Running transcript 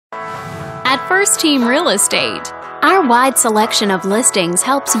at First Team Real Estate. Our wide selection of listings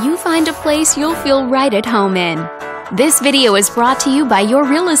helps you find a place you'll feel right at home in. This video is brought to you by your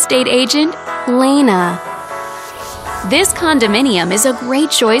real estate agent, Lena. This condominium is a great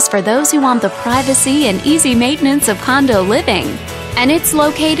choice for those who want the privacy and easy maintenance of condo living, and it's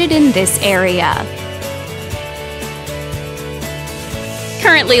located in this area.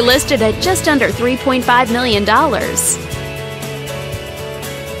 Currently listed at just under $3.5 million.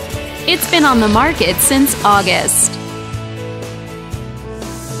 It's been on the market since August.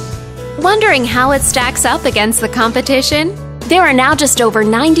 Wondering how it stacks up against the competition? There are now just over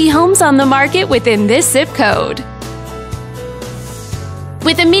 90 homes on the market within this zip code.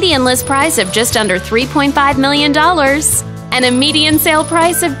 With a median list price of just under $3.5 million and a median sale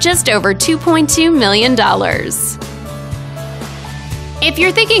price of just over $2.2 million. If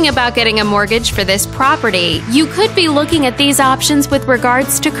you're thinking about getting a mortgage for this property, you could be looking at these options with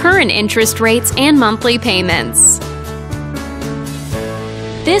regards to current interest rates and monthly payments.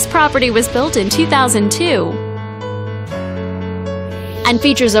 This property was built in 2002 and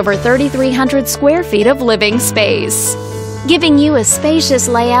features over 3,300 square feet of living space, giving you a spacious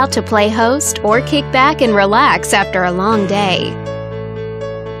layout to play host or kick back and relax after a long day.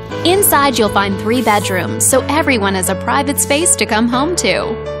 Inside, you'll find 3 bedrooms, so everyone has a private space to come home to,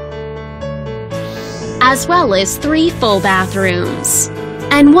 as well as 3 full bathrooms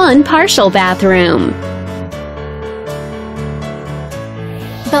and 1 partial bathroom.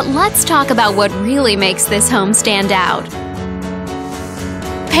 But let's talk about what really makes this home stand out.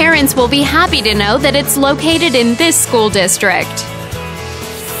 Parents will be happy to know that it's located in this school district.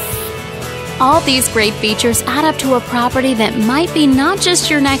 All these great features add up to a property that might be not just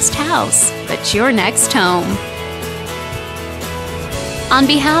your next house, but your next home. On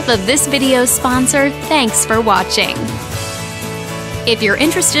behalf of this video's sponsor, thanks for watching. If you're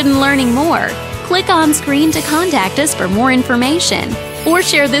interested in learning more, click on screen to contact us for more information or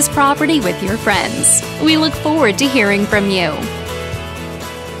share this property with your friends. We look forward to hearing from you.